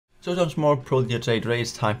So some small Pro Leader today.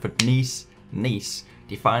 It's time for Nice,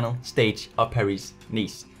 the final stage of Paris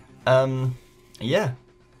Nice. Yeah,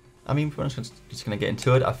 I mean, we're just gonna get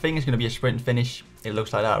into it. I think it's gonna be a sprint finish. It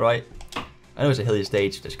looks like that, right? I know it's a hilly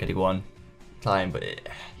stage, there's gonna go on climb, but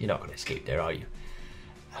you're not gonna escape there, are you?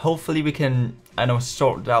 Hopefully we can, I know,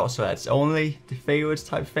 sort it out so that it's only the favorites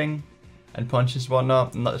type thing and punches and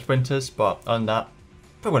whatnot, not the sprinters. But other than that,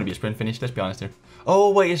 probably gonna be a sprint finish. Let's be honest here.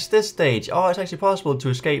 Oh wait, it's this stage. Oh, it's actually possible to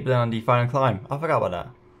escape then on the final climb. I forgot about that.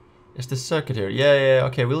 It's this circuit here. Yeah.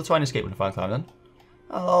 Okay, we'll try and escape on the final climb then.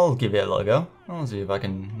 I'll give it a little go. I'll see if I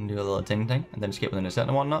can do a little thing and then escape within the set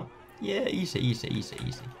and whatnot. Yeah, easy.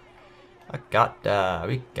 I got that.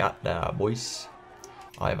 We got that, boys.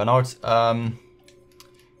 Alright, Van Aert.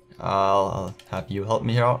 I'll have you help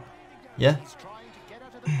me here out. Yeah?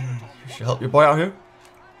 You should help your boy out here.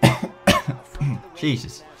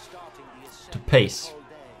 Jesus. To pace.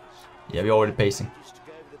 Yeah, we're already pacing.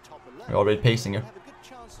 We're already pacing here.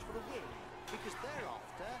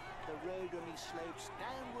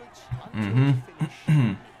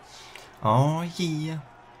 Oh yeah.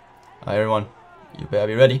 Alright everyone, you better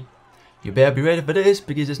be ready. You better be ready for this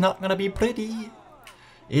because it's not gonna be pretty.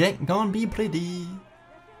 It ain't gonna be pretty.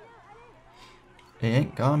 It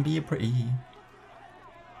ain't gonna be pretty.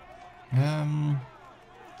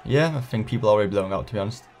 Yeah, I think people are already blowing out, to be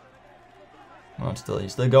honest. Well,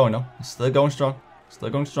 he's still going though. He's still going strong. Still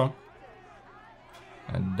going strong.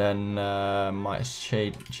 And then might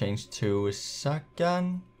change to a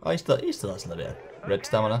second. Oh, he still has a little bit of red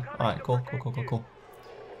stamina. Alright, cool.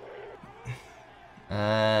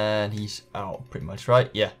 And he's out pretty much, right?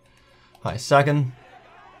 Yeah. Alright, second.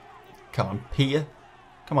 Come on, Peter.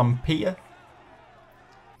 Come on, Peter.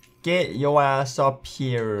 Get your ass up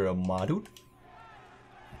here, my dude.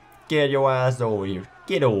 Get your ass over here.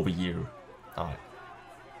 Get over here. Alright.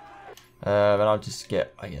 Then I'll just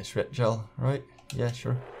get, I guess, red gel, right? Yeah,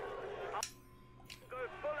 sure.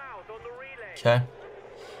 Okay.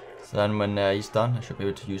 So then when he's done, I should be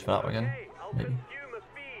able to use that again, maybe.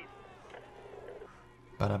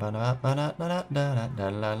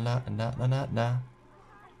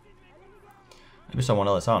 Maybe someone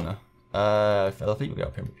else, I don't know. I think we got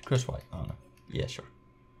up here. Chris White, I don't know. Yeah, sure.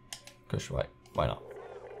 Chris White, why not?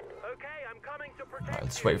 Alright,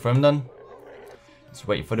 let's wait for him then. Let's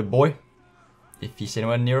wait for the boy. If he's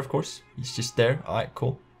anywhere near, of course. He's just there. Alright,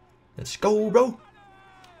 cool. Let's go, bro.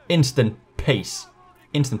 Instant pace.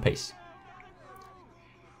 Instant pace.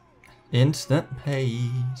 Instant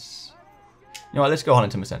pace. You know what, let's go on in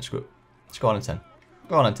 10%. Screw it. Let's go on in 10.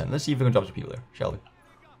 Go on in 10. Let's see if we can drop some people there, shall we?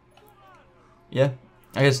 Yeah?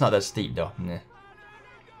 I guess it's not that steep though. Nah.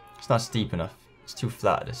 It's not steep enough. It's too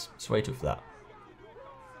flat. It's way too flat.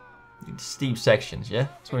 Need steep sections, yeah?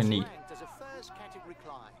 That's what we need.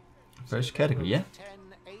 First category, yeah?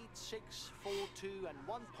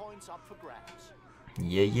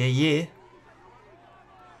 Yeah.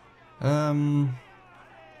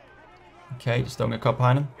 Okay, just don't get caught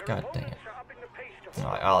behind him. God dang it.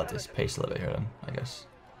 Alright, I'll just pace a little bit here then, I guess.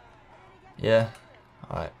 Yeah.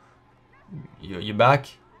 Alright. You back?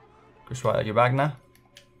 Chris White, you're back now?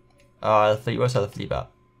 Where's the fleet at?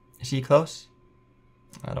 Is he close?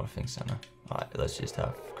 I don't think so, no. Alright, let's just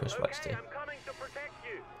have Chris White stay.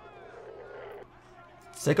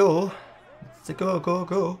 Let's go.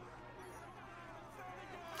 Go.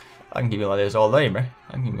 I can keep going like this all day, bro.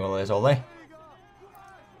 I can keep going like this all day.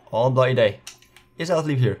 All bloody day. Is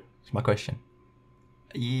Elgato here? That's my question.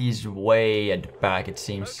 He's way at the back, it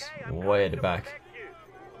seems. Way at the back.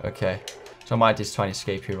 Okay. So I might just try and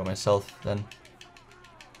escape here by myself then.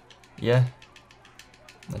 Yeah.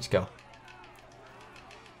 Let's go.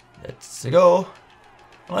 Let's go.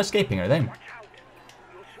 I'm not escaping, are they?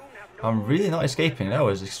 I'm really not escaping. That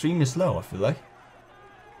was extremely slow, I feel like.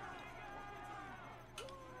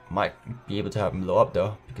 Might be able to have him blow up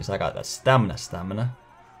though, because I got that stamina.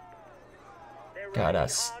 Got that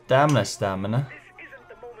stamina.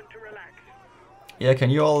 Yeah, can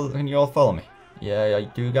you all follow me? Yeah,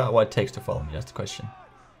 do you got what it takes to follow me? That's the question.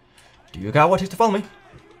 Do you got what it takes to follow me?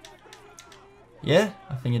 Yeah,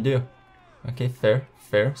 I think you do. Okay, fair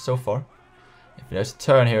so far. If there's a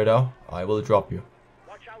turn here though, I will drop you.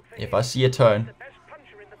 If I see a turn,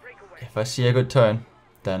 if I see a good turn,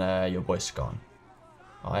 then your boy's gone.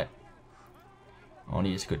 Alright.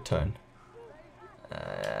 Only is a good turn.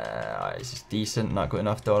 Alright, this is decent. Not good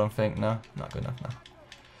enough though, I don't think. No, not good enough now.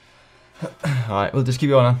 Alright, we'll just keep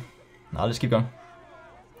going on. I'll just keep going.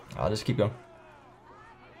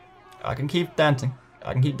 I can keep dancing.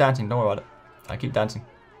 Don't worry about it. I keep dancing.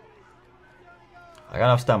 I got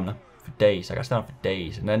enough stamina for days.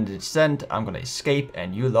 And then the descent, I'm gonna escape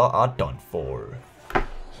and you lot are done for.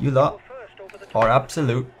 You lot are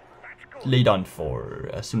absolutely done for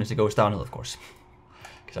as soon as it goes downhill, of course.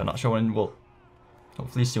 Because I'm not sure when it will.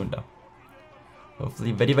 Hopefully soon, though.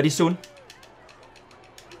 Hopefully very, very soon.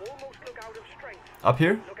 Up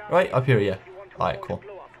here? Right? Up here, yeah. Alright, cool.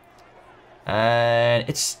 And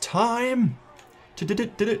it's time to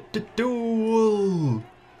duel.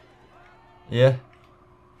 Yeah.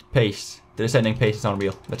 Pace. The descending pace is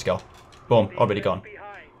unreal. Let's go. Boom. Already gone.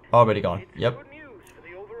 Already gone. Yep.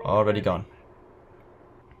 Already gone.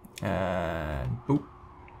 And boop.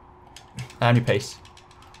 And we pace.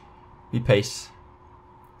 We pace.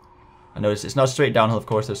 I notice it's not straight downhill, of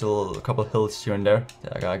course. There's a couple of hills here and there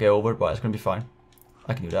that I gotta get over, but it's gonna be fine.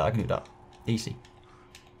 I can do that. I can do that. Easy.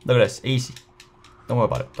 Look at this. Easy. Don't worry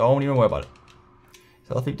about it. Don't even worry about it.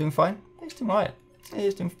 Is Elfie doing fine? He's doing alright. Yeah,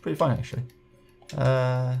 he's doing pretty fine, actually.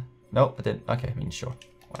 No, I didn't. Okay, I mean, sure.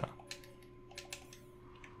 Why not?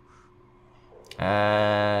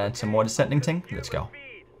 And some more descending thing. Let's go.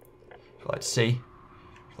 Like to see.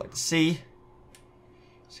 Like to see.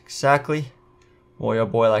 That's exactly what your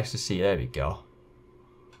boy likes to see. There we go.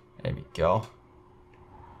 There we go.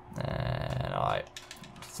 And alright.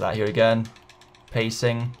 Flat here again.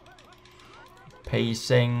 Pacing.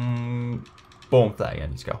 Pacing. Boom, flat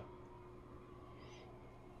again. Let's go.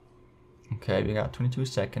 Okay, we got 22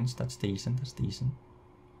 seconds. That's decent. That's decent.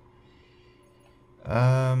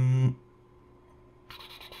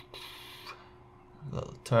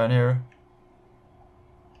 Little turn here.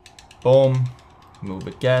 Boom. Move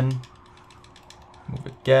again. Move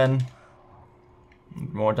again.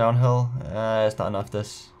 More downhill. It's not enough.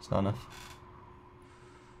 This. It's not enough.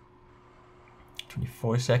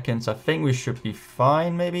 24 seconds. I think we should be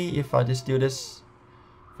fine. Maybe if I just do this.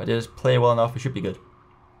 If I just play well enough, we should be good.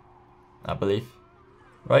 I believe.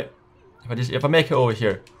 Right? If I make it over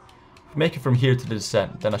here. If I make it from here to the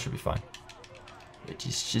descent, then I should be fine. Which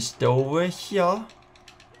is just over here.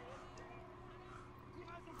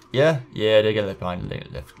 Yeah, they're getting left behind.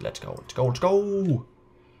 Let's go. Let's go. Let's go.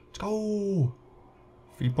 Let's go.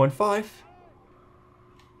 3.5.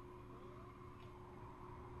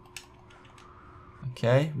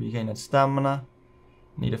 Okay, regain that stamina.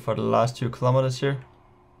 Need it for the last 2 kilometers here.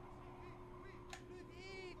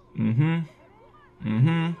 Alright,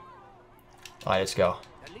 let's go.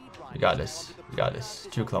 We got this. We got this.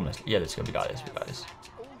 2 kilometers. Yeah, let's go. We got this. We got this.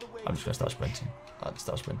 I'm just gonna start sprinting. I'll just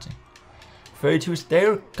start sprinting. 32.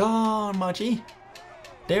 They're gone, my G.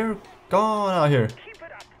 They're gone out here.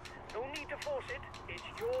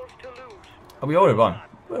 Oh, we already won.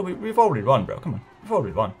 Well, we've already won, bro. Come on. We've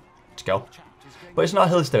already won. Let's go. But it's not a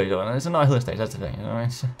hill stage, though. It's not a hill stage. That's the thing. You know,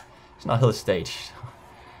 it's not a hill stage.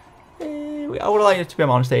 I would like it to be a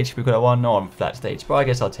mountain stage. We could have won on flat stage, but I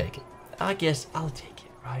guess I'll take it. I guess I'll take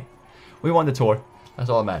it, right? We won the tour. That's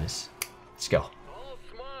all that matters. Let's go.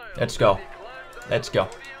 Let's go. Let's go.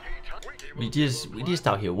 We just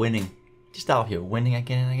out here winning. Just out here winning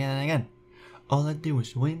again and again and again. All I do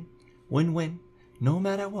is win, win, win, no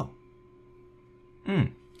matter what.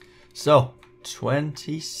 So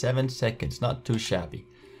 27 seconds, not too shabby.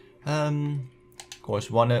 Of course,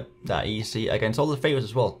 won it that easy against all the favorites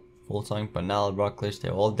as well. Full time, Banal, Rockless,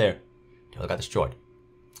 they're all there. They all got destroyed.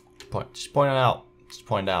 Just point it out. Just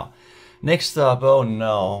point it out. Next up, oh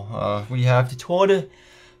no, we have the Tour de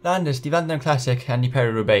Flanders, the Vendor Classic, and the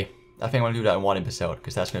Paris-Roubaix. I think I'm gonna do that in one episode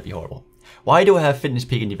because that's gonna be horrible. Why do I have Fitness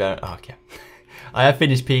Peak in the Vendor? Oh, okay, I have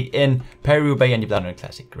Fitness Peak in Paris-Roubaix and the Vendor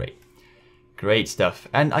Classic. Great, great stuff.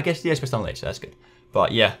 And I guess the Express done later, so that's good.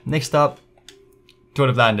 But yeah, next up, Tour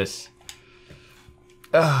de Flanders.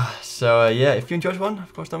 So yeah, if you enjoyed one,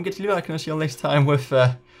 of course, don't forget to leave a like, and I'll see you next time with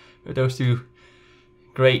those 2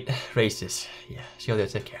 great races. Yeah, see you there.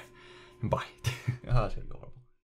 Take care. Bye.